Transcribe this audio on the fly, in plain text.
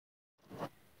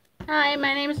Hi,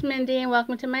 my name is Mindy and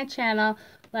welcome to my channel.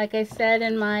 Like I said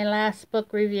in my last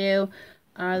book review,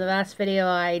 the last video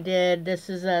I did, this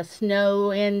is a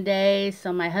snow-in day,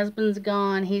 so my husband's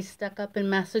gone. He's stuck up in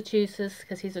Massachusetts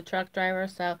because he's a truck driver,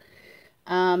 so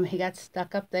he got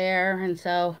stuck up there,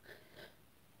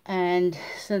 and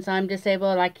since I'm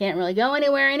disabled, I can't really go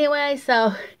anywhere anyway,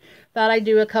 so thought I'd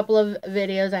do a couple of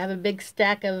videos. I have a big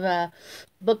stack of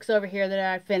books over here that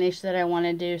I finished that I want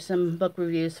to do some book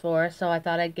reviews for, so I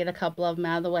thought I'd get a couple of them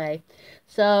out of the way.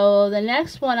 So the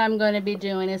next one I'm going to be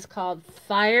doing is called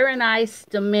Fire and Ice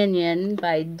Dominion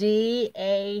by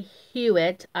D.A.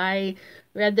 Hewitt. I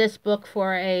read this book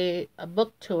for a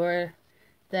book tour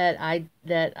that I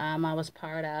was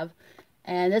part of,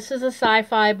 and this is a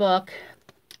sci-fi book.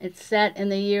 It's set in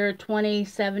the year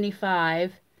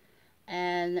 2075,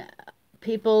 and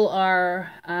people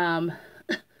are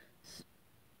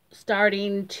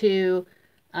starting to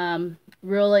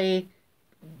really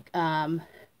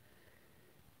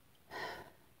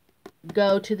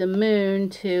go to the moon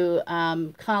to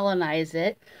colonize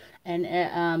it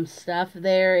and stuff.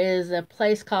 There is a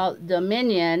place called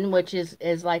Dominion, which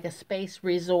is like a space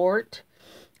resort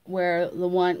where the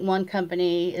one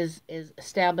company is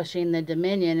establishing the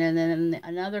Dominion, and then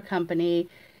another company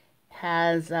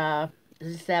has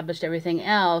established everything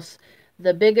else.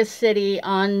 The biggest city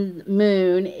on the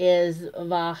moon is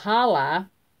Valhalla,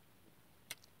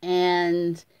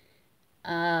 and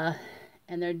uh,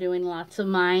 and they're doing lots of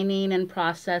mining and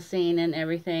processing and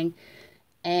everything.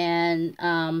 And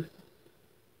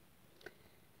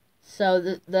so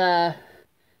the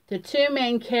two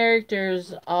main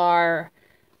characters are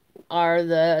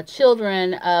the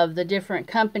children of the different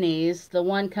companies. The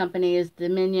one company is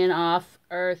Dominion Off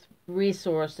Earth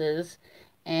Resources,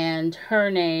 and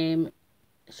her name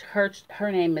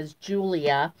is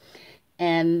Julia.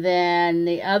 And then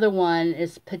the other one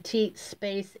is Petite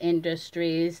Space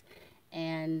Industries,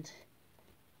 and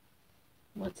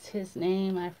what's his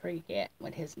name? I forget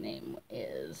what his name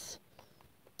is.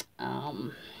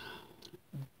 Um,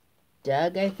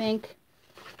 Doug, I think.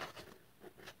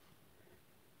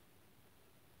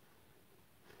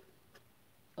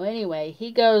 Well, anyway,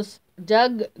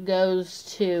 Doug goes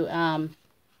to,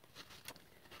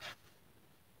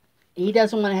 he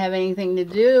doesn't want to have anything to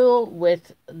do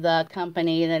with the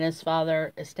company that his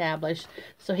father established.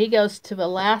 So he goes to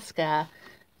Alaska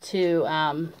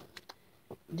to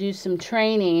do some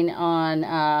training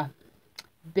on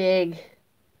big,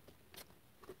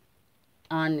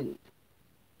 on,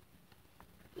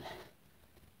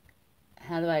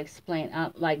 how do I explain?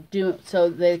 So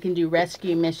they can do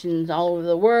rescue missions all over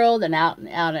the world and out in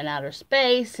outer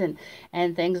space and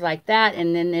things like that.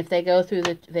 And then if they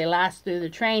they last through the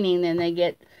training, then they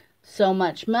get so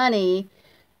much money,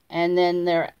 and then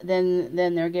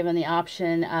they're given the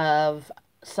option of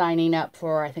signing up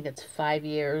for, I think it's 5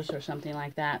 years or something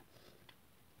like that.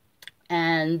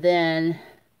 And then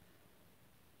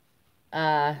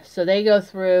so they go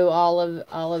through all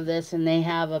of this, and they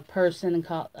have a person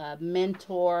called a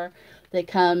mentor that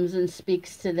comes and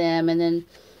speaks to them, and then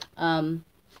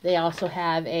they also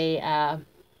have a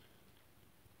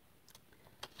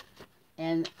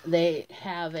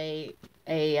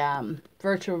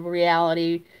virtual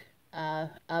reality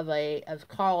of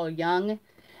Carl Jung,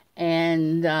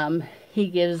 and he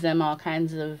gives them all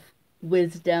kinds of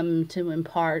wisdom to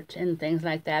impart and things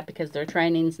like that, because their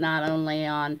training's not only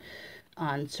on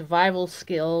survival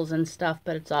skills and stuff,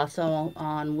 but it's also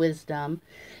on wisdom.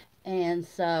 And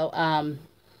so,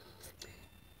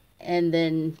 and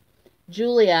then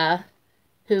Julia,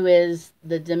 who is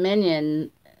the Dominion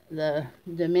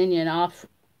off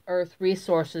Earth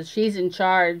resources, she's in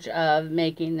charge of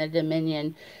making the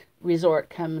Dominion resort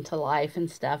come to life and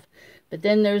stuff. But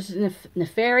then there's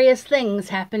nefarious things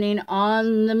happening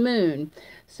on the moon.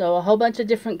 So a whole bunch of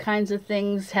different kinds of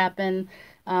things happen.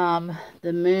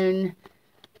 The moon,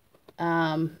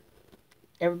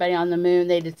 everybody on the moon,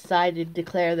 they decided to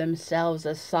declare themselves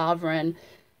as sovereign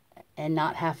and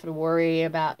not have to worry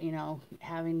about,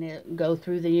 having to go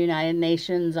through the United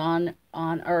Nations on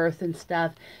Earth and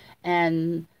stuff.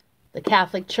 And the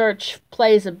Catholic Church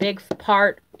plays a big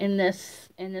part in this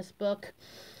book.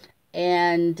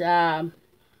 And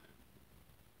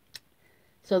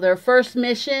so their first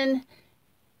mission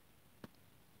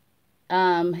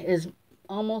is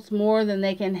almost more than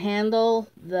they can handle.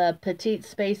 The Petite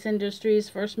Space Industries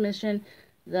first mission,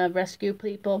 the rescue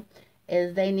people,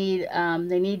 is they need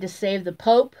to save the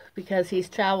Pope, because he's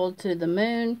traveled to the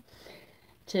moon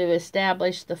to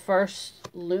establish the first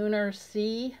lunar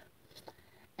sea.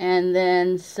 And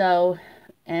then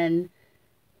and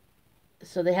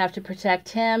so they have to protect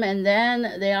him. And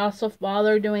then they also, while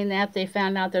they're doing that, they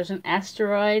found out there's an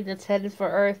asteroid that's headed for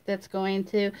Earth that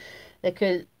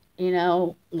could,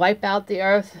 wipe out the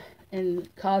Earth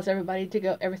and cause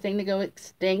everything to go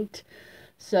extinct.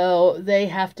 So they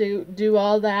have to do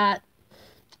all that.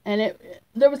 And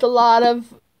there was a lot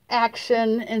of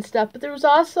action and stuff, but there was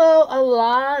also a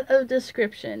lot of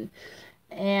description.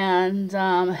 And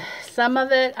some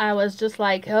of it I was just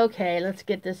like, okay, let's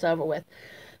get this over with.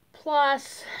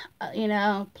 Plus,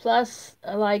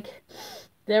 like,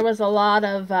 there was a lot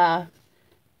of,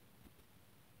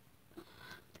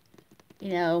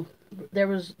 you know, there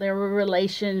were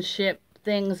relationship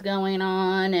things going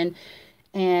on,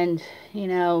 and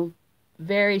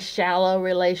very shallow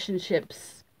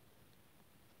relationships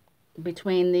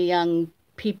between the young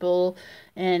people,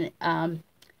 and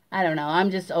I don't know.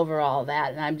 I'm just over all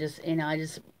that, and I'm just,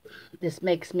 this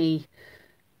makes me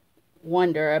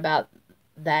wonder about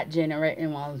that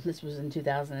generation. Well, this was in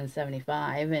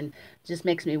 2075, and just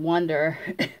makes me wonder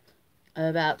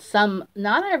about some,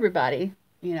 not everybody,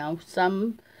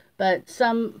 some, but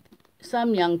some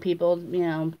young people,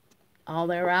 all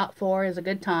they're out for is a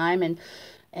good time, and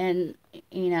and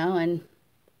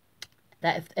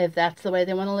that if that's the way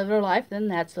they want to live their life, then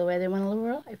that's the way they want to live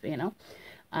their life,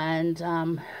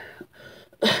 and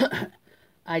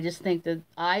I just think that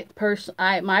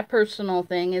my personal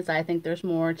thing is, I think there's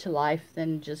more to life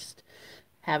than just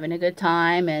having a good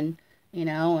time, and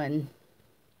and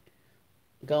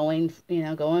going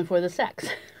for the sex.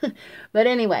 But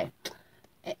anyway,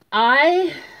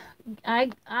 I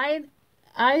I I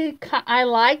I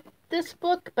like this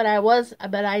book, but I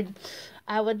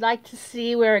would like to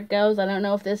see where it goes. I don't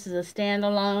know if this is a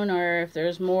standalone or if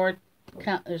there's more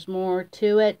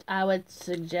to it. I would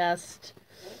suggest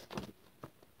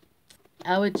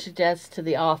to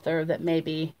the author that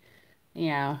maybe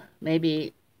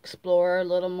explore a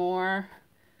little more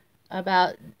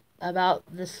about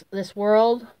this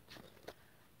world.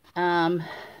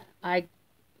 I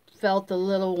felt a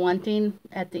little wanting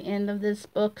at the end of this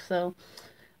book, so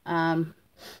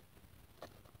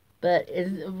but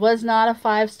it was not a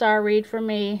 5-star read for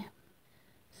me.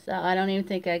 So I don't even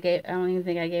think I gave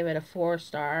it a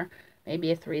 4-star,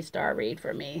 maybe a 3-star read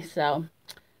for me. So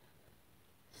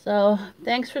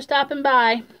thanks for stopping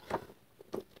by.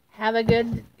 Have a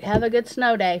good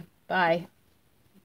snow day. Bye.